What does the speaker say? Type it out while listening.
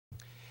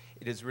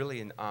It is really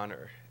an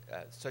honor,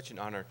 such an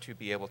honor to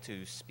be able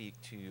to speak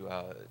to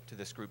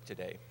this group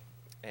today.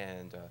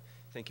 And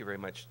thank you very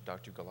much,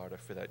 Dr. Gallardo,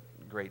 for that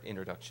great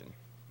introduction.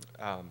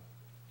 I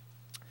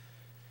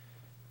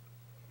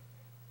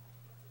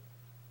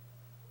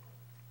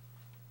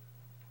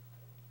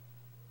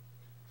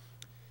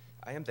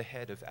am the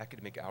head of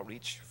academic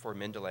outreach for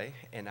Mendeley,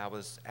 and I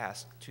was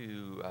asked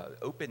to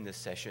open this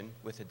session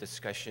with a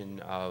discussion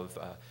of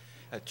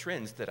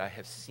trends that I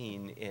have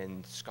seen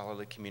in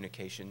scholarly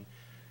communication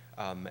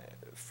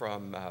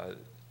from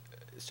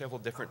several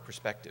different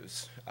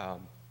perspectives.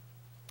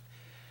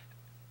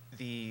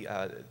 The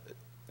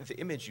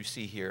image you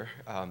see here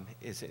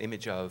is an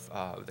image of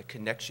the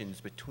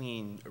connections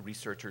between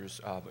researchers,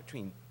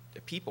 between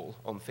people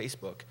on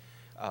Facebook.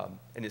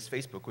 And it's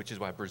Facebook, which is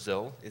why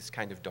Brazil is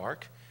kind of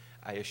dark.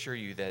 I assure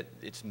you that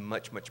it's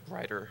much, much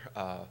brighter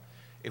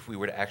if we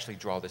were to actually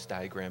draw this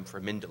diagram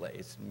for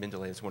Mendeley.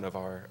 Mendeley is one of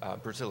our,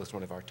 Brazil is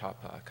one of our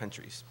top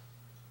countries.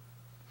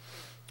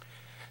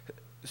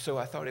 So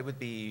I thought it would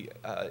be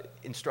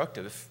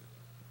instructive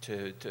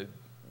to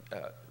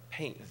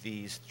paint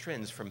these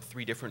trends from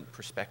three different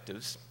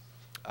perspectives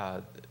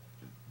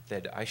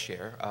that I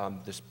share.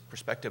 This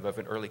perspective of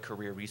an early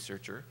career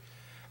researcher,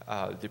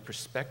 the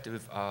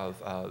perspective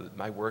of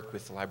my work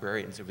with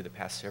librarians over the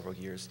past several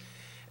years,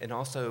 and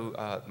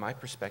also my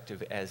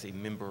perspective as a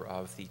member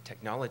of the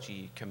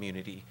technology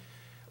community,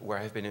 where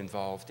I've been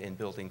involved in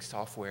building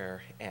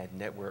software and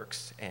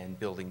networks and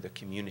building the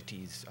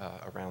communities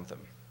around them.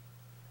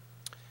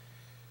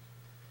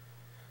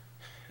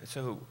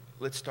 So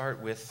let's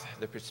start with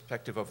the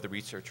perspective of the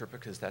researcher,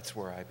 because that's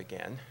where I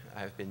began.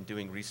 I've been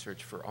doing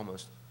research for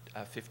almost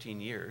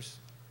 15 years,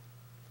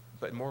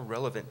 but more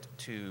relevant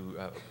to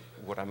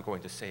what I'm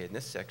going to say in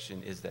this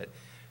section is that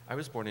I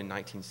was born in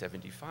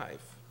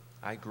 1975.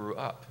 I grew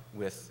up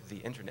with the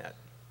internet.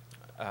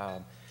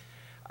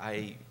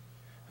 I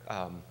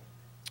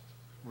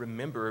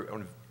remember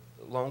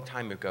a long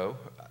time ago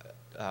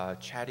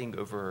chatting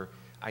over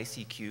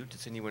ICQ.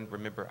 Does anyone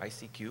remember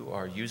ICQ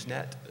or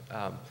Usenet?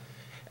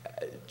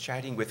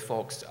 Chatting with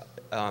folks.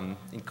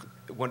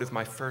 One of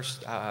my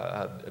first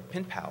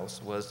pen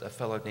pals was a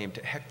fellow named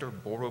Hector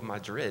Boro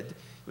Madrid.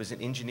 He was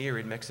an engineer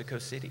in Mexico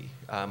City,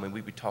 and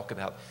we would talk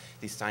about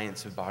the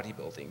science of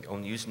bodybuilding.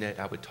 On Usenet,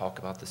 I would talk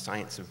about the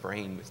science of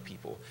brain with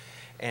people.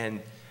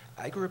 And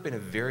I grew up in a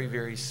very,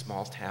 very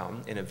small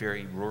town in a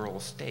very rural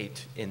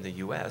state in the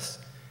US.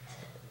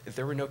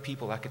 There were no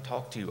people I could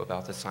talk to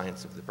about the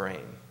science of the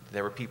brain.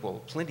 There were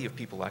plenty of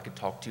people I could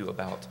talk to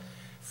about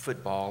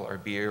football or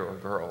beer or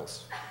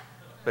girls,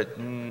 but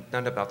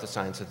none about the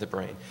science of the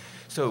brain.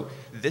 So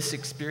this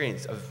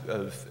experience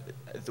of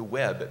the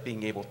web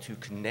being able to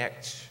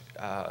connect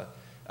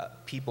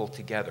people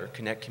together,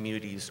 connect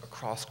communities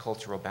across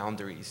cultural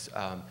boundaries,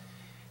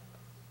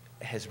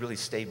 has really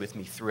stayed with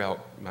me throughout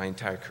my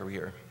entire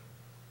career.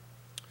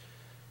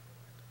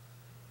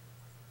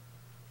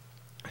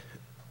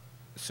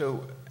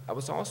 So I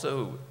was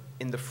also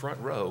in the front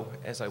row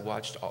as I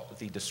watched all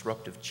the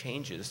disruptive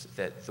changes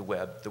that the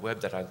web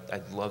that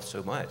I love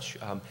so much,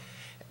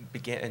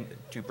 began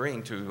to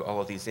bring to all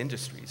of these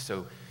industries.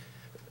 So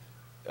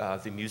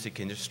the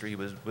music industry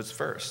was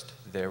first.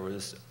 There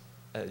was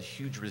a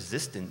huge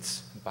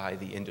resistance by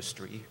the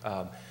industry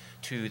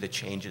to the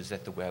changes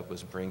that the web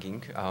was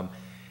bringing.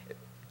 It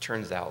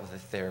turns out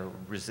that their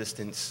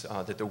resistance,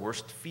 that the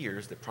worst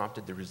fears that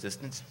prompted the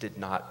resistance did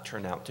not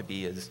turn out to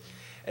be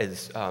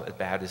as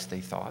bad as they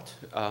thought.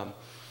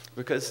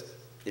 Because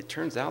it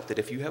turns out that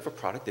if you have a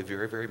product that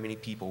very, very many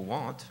people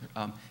want,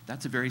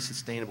 that's a very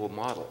sustainable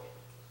model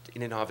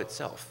in and of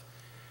itself.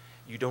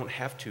 You don't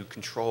have to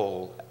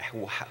control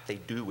what they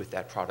do with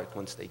that product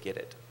once they get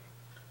it.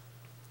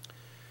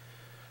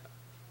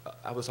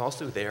 I was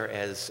also there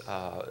as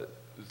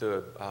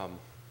the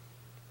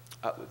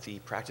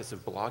practice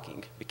of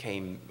blogging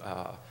became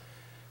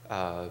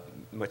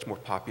much more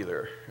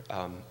popular.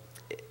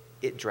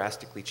 It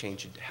drastically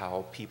changed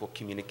how people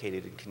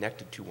communicated and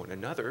connected to one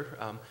another,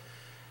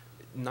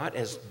 not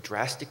as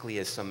drastically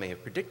as some may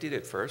have predicted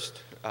at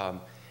first,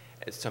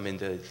 as some in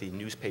the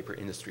newspaper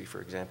industry,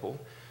 for example,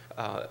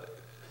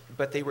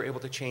 but they were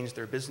able to change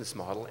their business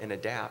model and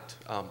adapt,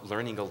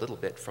 learning a little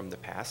bit from the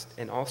past.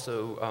 And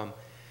also,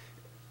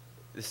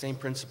 the same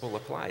principle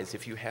applies.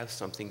 If you have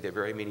something that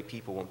very many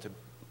people want to,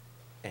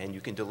 and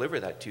you can deliver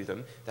that to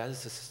them, that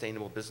is a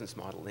sustainable business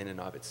model in and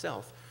of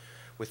itself,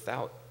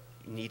 without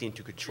needing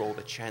to control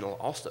the channel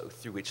also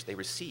through which they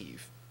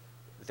receive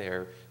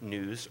their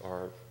news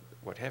or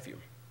what have you.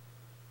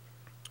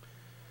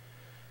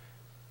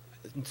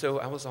 And so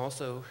I was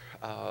also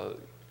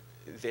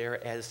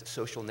there as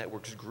social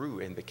networks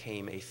grew and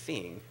became a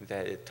thing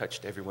that it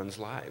touched everyone's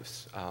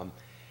lives.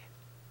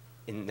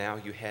 And now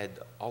you had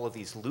all of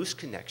these loose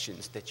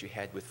connections that you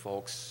had with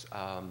folks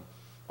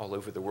all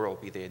over the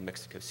world, be they in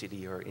Mexico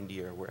City or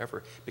India or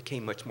wherever,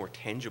 became much more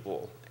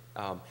tangible.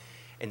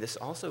 And this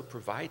also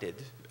provided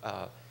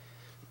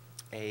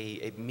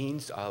a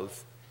means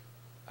of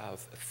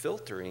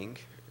filtering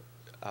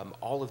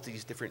all of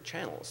these different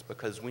channels,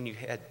 because when you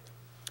had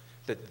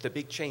the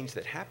big change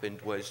that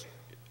happened was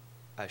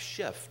a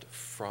shift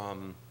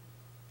from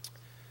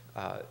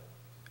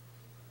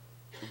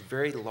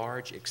very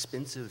large,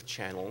 expensive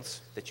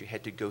channels that you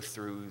had to go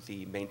through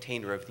the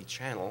maintainer of the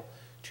channel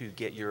to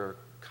get your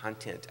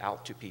content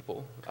out to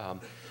people,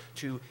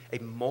 to a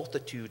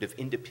multitude of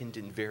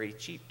independent, very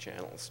cheap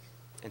channels.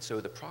 And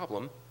so the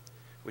problem,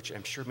 which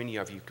I'm sure many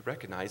of you could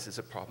recognize, is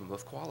a problem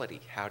of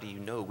quality. How do you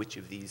know which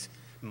of these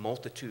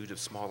multitude of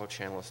smaller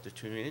channels to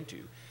tune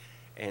into?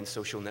 And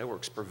social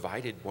networks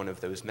provided one of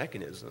those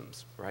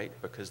mechanisms, right?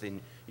 Because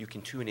then you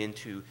can tune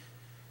into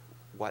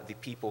what the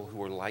people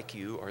who are like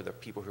you, or the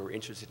people who are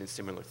interested in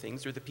similar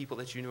things, or the people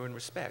that you know and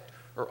respect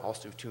are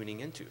also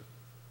tuning into.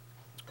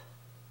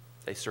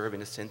 They serve,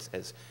 in a sense,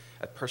 as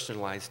a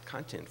personalized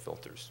content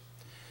filters.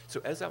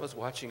 So as I was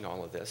watching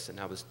all of this, and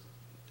I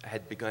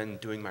had begun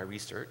doing my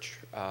research,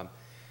 I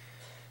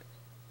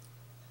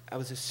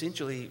was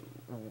essentially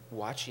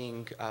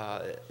watching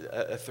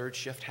a third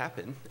shift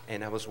happen,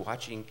 and I was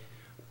watching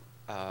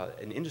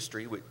an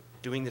industry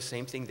doing the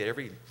same thing that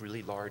every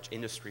really large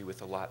industry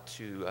with a lot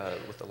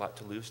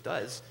to lose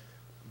does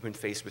when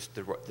faced with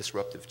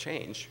disruptive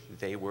change.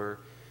 They were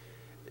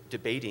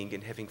debating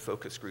and having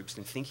focus groups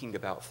and thinking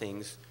about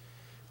things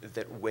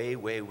that way,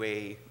 way,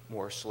 way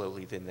more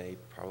slowly than they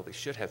probably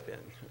should have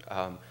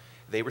been.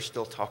 They were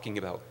still talking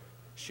about,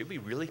 should we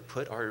really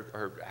put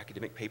our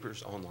academic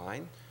papers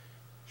online?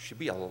 Should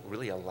we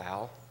really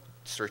allow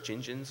search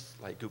engines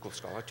like Google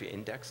Scholar to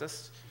index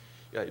us?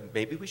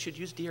 Maybe we should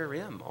use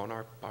DRM on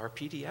our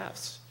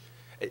PDFs.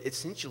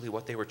 Essentially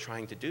what they were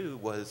trying to do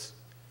was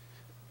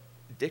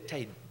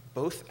dictate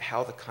both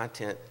how the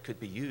content could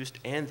be used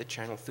and the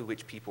channel through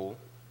which people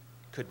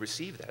could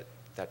receive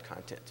that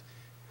content.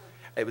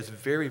 It was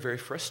very, very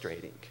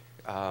frustrating.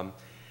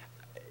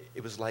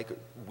 It was like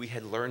we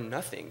had learned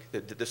nothing.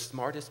 The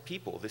smartest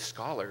people, the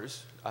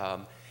scholars,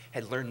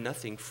 had learned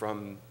nothing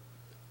from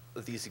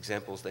these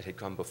examples that had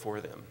come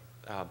before them.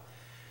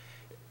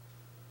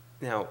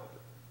 Now,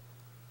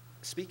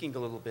 speaking a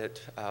little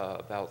bit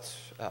about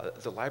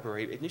the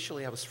library,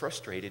 initially I was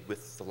frustrated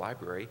with the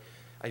library.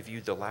 I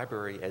viewed the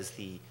library as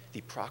the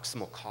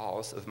proximal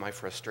cause of my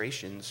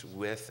frustrations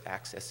with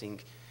accessing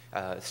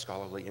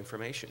scholarly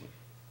information.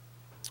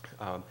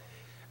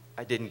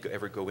 I didn't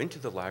ever go into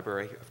the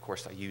library. Of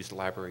course, I used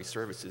library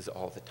services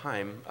all the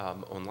time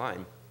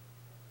online.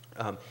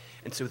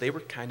 And so they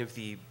were kind of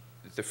the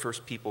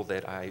first people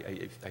that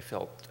I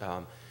felt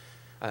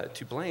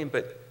to blame,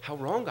 but how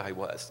wrong I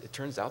was. It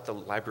turns out the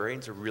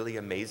librarians are really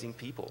amazing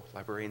people.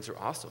 Librarians are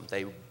awesome.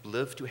 They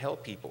live to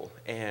help people,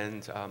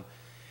 and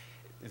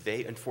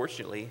they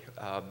unfortunately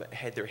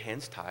had their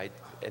hands tied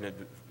in a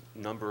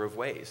number of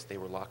ways. They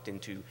were locked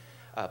into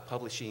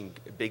publishing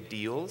big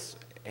deals,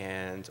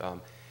 and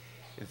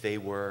they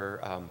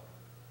were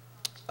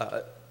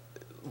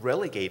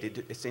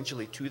relegated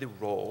essentially to the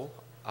role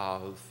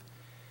of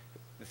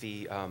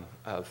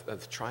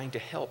trying to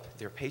help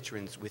their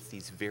patrons with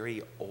these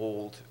very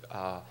old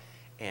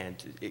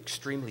and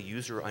extremely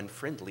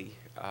user-unfriendly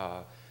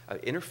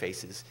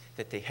interfaces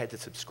that they had to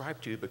subscribe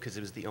to because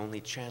it was the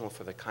only channel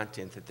for the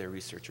content that their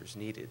researchers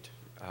needed.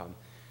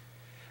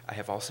 I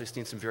have also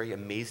seen some very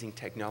amazing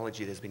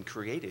technology that has been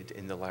created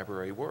in the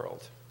library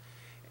world.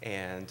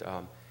 And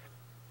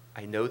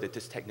I know that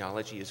this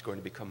technology is going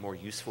to become more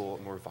useful,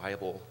 more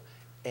viable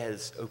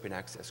as open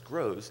access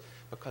grows,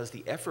 because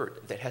the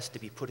effort that has to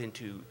be put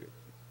into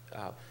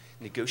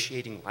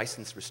negotiating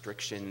license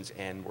restrictions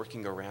and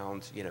working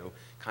around,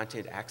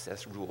 content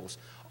access rules,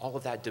 all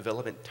of that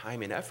development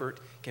time and effort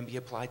can be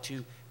applied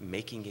to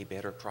making a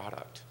better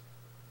product.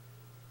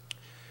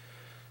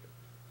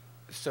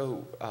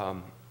 So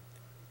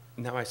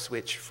now I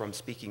switch from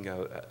speaking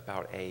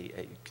about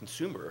a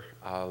consumer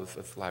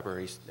of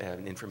libraries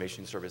and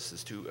information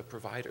services to a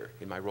provider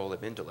in my role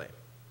at Mendeley.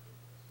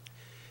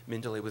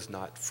 Mendeley was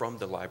not from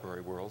the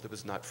library world. It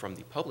was not from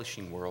the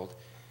publishing world.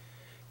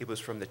 It was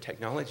from the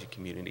technology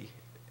community.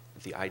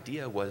 The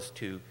idea was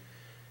to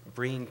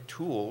bring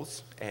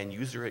tools and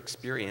user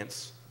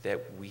experience that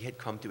we had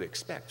come to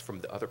expect from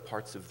the other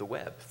parts of the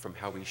web, from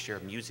how we share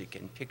music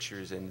and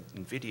pictures and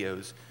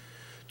videos,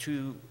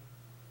 to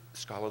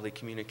scholarly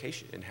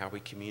communication and how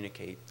we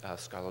communicate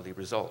scholarly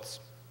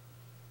results.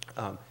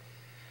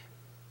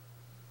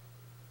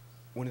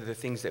 One of the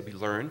things that we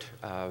learned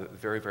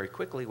very, very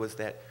quickly was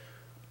that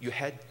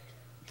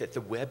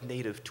the web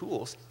native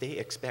tools, they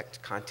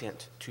expect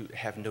content to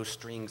have no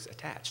strings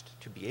attached,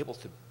 to be able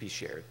to be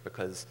shared,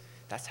 because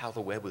that's how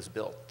the web was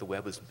built. The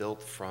web was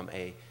built from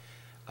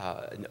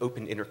an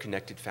open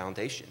interconnected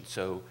foundation.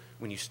 So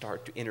when you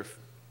start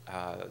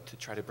to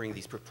try to bring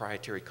these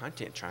proprietary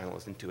content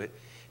channels into it,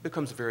 it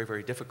becomes very,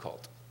 very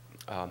difficult.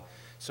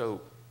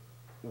 So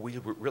we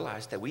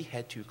realized that we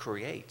had to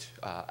create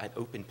an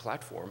open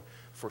platform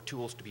for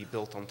tools to be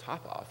built on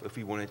top of if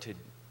we wanted to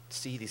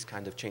see these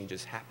kind of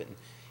changes happen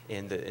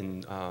in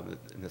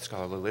the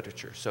scholarly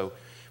literature. So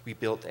we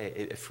built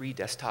a free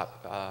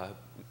desktop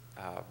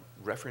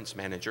reference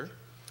manager.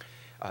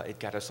 It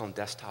got us on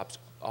desktops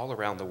all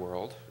around the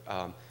world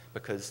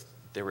because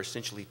there were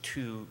essentially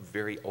two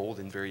very old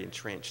and very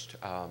entrenched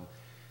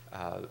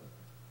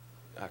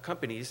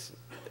companies,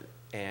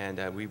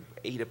 and we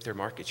ate up their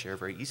market share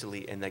very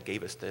easily, and that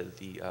gave us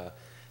the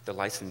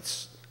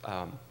license,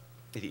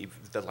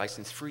 the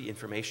license-free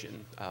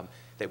information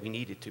that we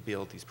needed to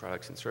build these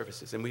products and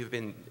services. And we've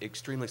been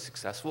extremely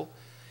successful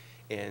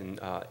in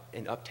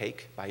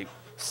uptake by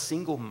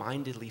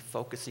single-mindedly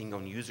focusing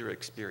on user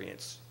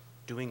experience,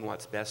 doing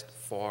what's best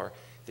for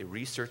the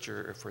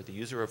researcher or for the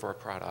user of our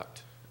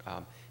product,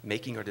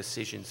 making our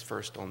decisions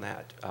first on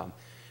that.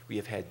 We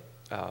have had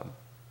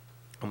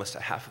almost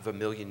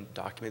 500,000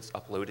 documents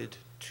uploaded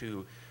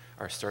to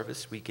our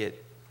service. We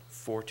get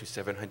 400,000 to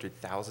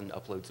 700,000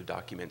 uploads of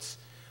documents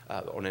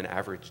on an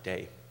average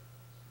day.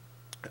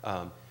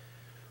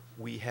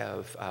 We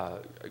have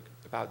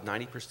about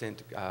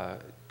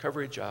 90%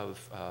 coverage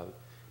of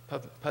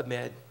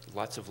PubMed,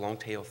 lots of long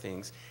tail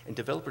things, and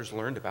developers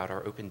learned about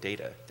our open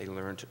data. They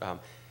learned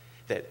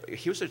that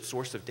here's a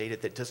source of data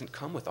that doesn't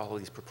come with all of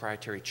these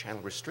proprietary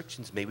channel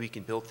restrictions. Maybe we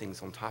can build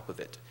things on top of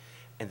it.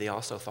 And they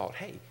also thought,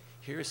 hey,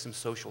 here is some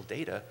social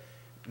data.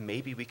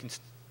 Maybe we can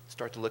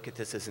start to look at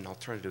this as an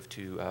alternative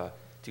to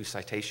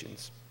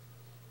citations.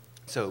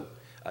 So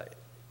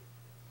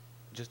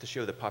just to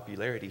show the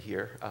popularity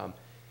here,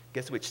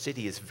 guess which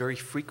city is very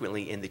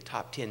frequently in the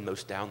top 10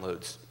 most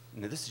downloads?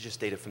 Now, this is just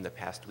data from the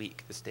past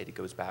week. This data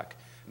goes back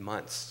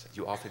months.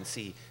 You often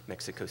see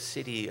Mexico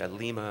City,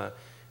 Lima,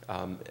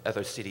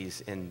 other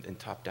cities in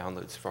top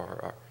downloads for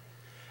our.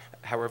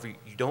 However,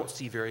 you don't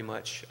see very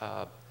much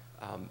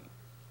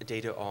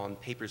data on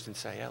papers in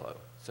SciELO.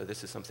 So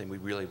this is something we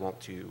really want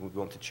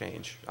to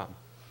change.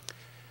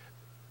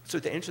 So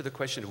to answer the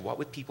question of what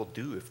would people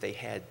do if they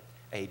had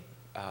a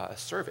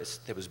service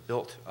that was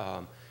built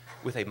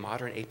with a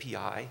modern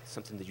API,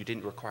 something that you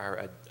didn't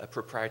require a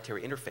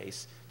proprietary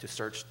interface to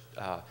search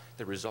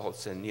the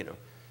results. And, you know,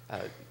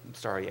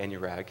 sorry,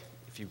 Anurag,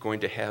 if you're going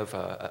to have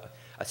a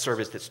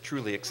service that's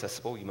truly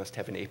accessible, you must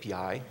have an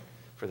API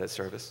for that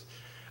service.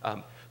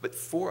 But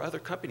 4 other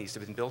companies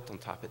have been built on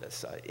top of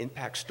this.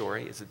 Impact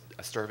Story is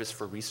a service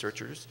for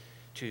researchers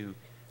to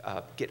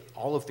get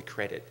all of the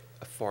credit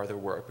for their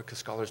work, because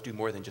scholars do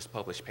more than just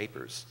publish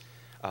papers.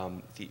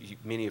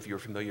 Many of you are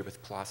familiar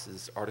with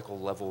PLOS's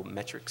article-level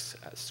metrics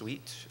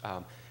suite.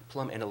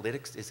 Plum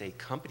Analytics is a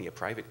company, a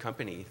private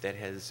company that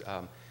has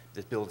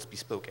that builds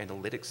bespoke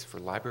analytics for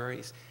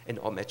libraries, and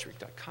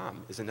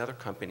Altmetrics.com is another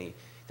company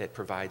that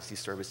provides these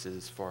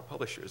services for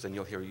publishers, and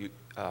you'll hear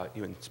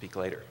Ewan speak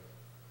later.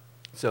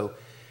 So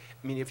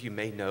many of you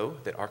may know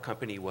that our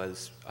company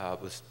was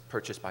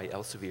purchased by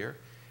Elsevier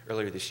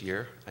earlier this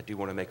year. I do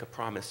want to make a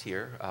promise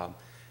here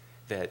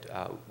that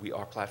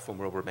our platform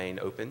will remain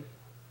open,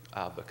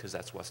 because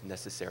that's what's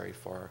necessary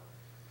for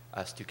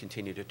us to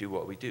continue to do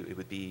what we do. It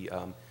would be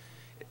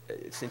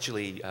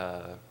essentially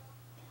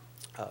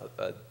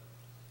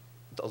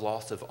the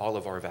loss of all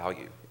of our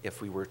value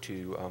if we were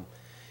to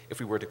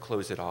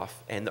close it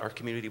off, and our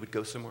community would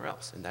go somewhere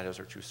else, and that is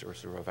our true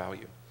source of our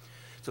value.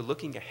 So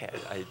looking ahead,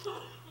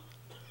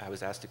 I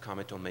was asked to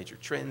comment on major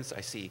trends.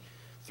 I see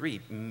 3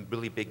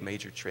 really big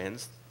major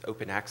trends.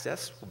 Open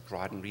access will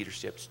broaden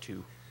readerships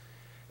to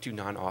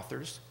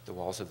non-authors. The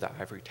walls of the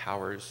ivory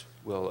towers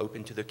will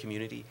open to the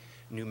community.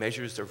 New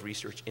measures of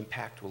research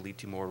impact will lead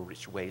to more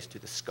rich ways to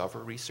discover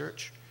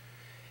research.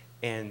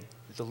 And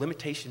the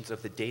limitations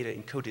of the data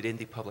encoded in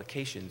the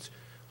publications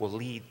will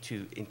lead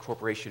to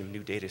incorporation of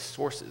new data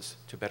sources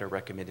to better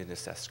recommend and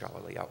assess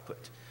scholarly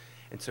output.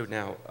 And so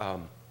now,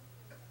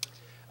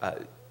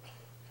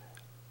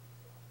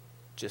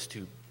 just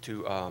to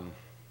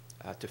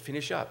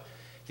finish up,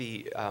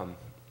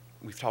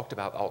 we've talked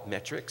about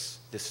Altmetrics,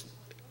 this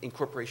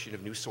incorporation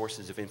of new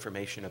sources of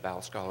information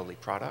about scholarly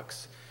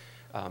products.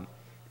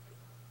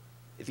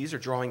 These are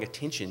drawing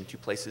attention to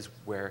places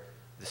where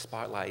the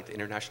spotlight, the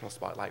international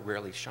spotlight,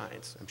 rarely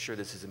shines. I'm sure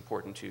this is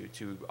important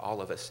to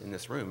all of us in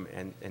this room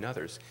and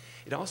others.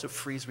 It also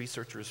frees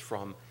researchers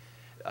from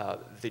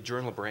the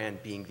journal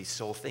brand being the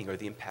sole thing, or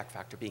the impact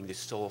factor being the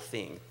sole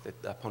thing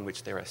upon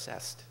which they're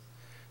assessed.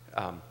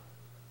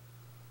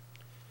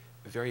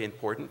 Very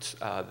important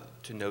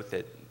to note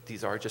that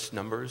these are just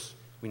numbers.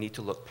 We need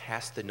to look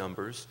past the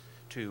numbers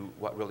to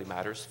what really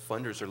matters.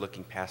 Funders are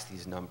looking past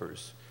these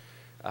numbers.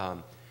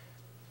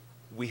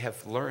 We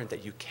have learned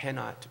that you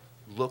cannot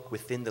look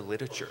within the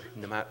literature,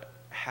 no matter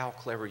how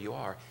clever you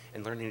are,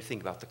 and learn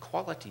anything about the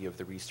quality of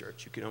the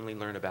research. You can only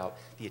learn about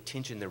the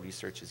attention the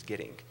research is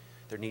getting.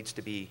 There needs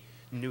to be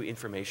new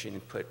information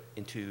put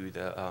into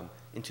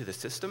the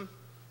system.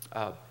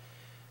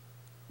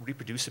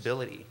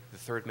 Reproducibility, the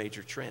 3rd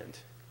major trend,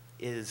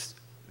 is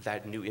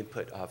that new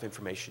input of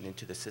information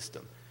into the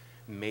system.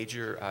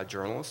 Major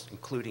journals,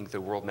 including the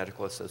World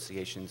Medical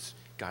Association's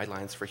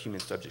Guidelines for Human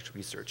Subject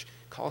Research,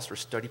 calls for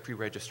study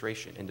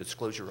pre-registration and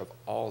disclosure of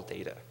all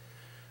data.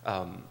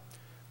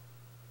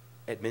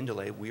 At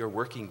Mendeley, we are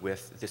working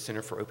with the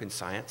Center for Open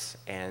Science,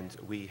 and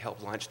we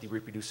helped launch the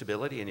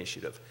Reproducibility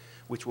Initiative,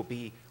 which will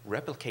be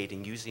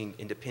replicating, using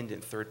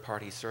independent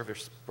third-party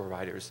service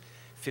providers,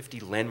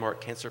 50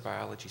 landmark cancer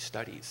biology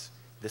studies.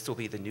 This will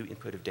be the new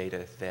input of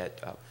data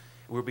that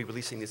We'll be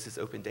releasing this as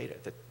open data,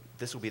 that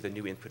this will be the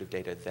new input of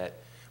data that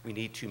we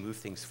need to move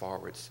things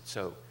forwards.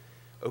 So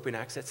open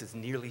access is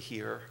nearly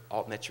here.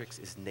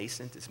 Altmetrics is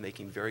nascent, is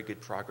making very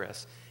good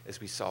progress, as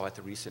we saw at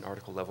the recent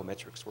article level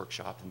metrics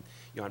workshop.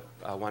 And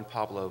Juan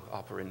Pablo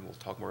Opperin will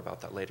talk more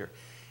about that later.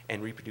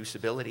 And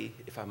reproducibility,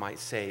 if I might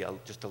say,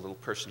 just a little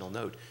personal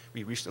note,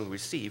 we recently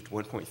received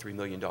 $1.3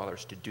 million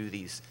to do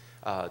these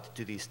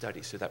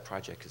studies, so that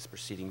project is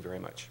proceeding very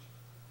much.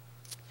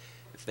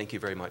 Thank you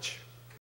very much.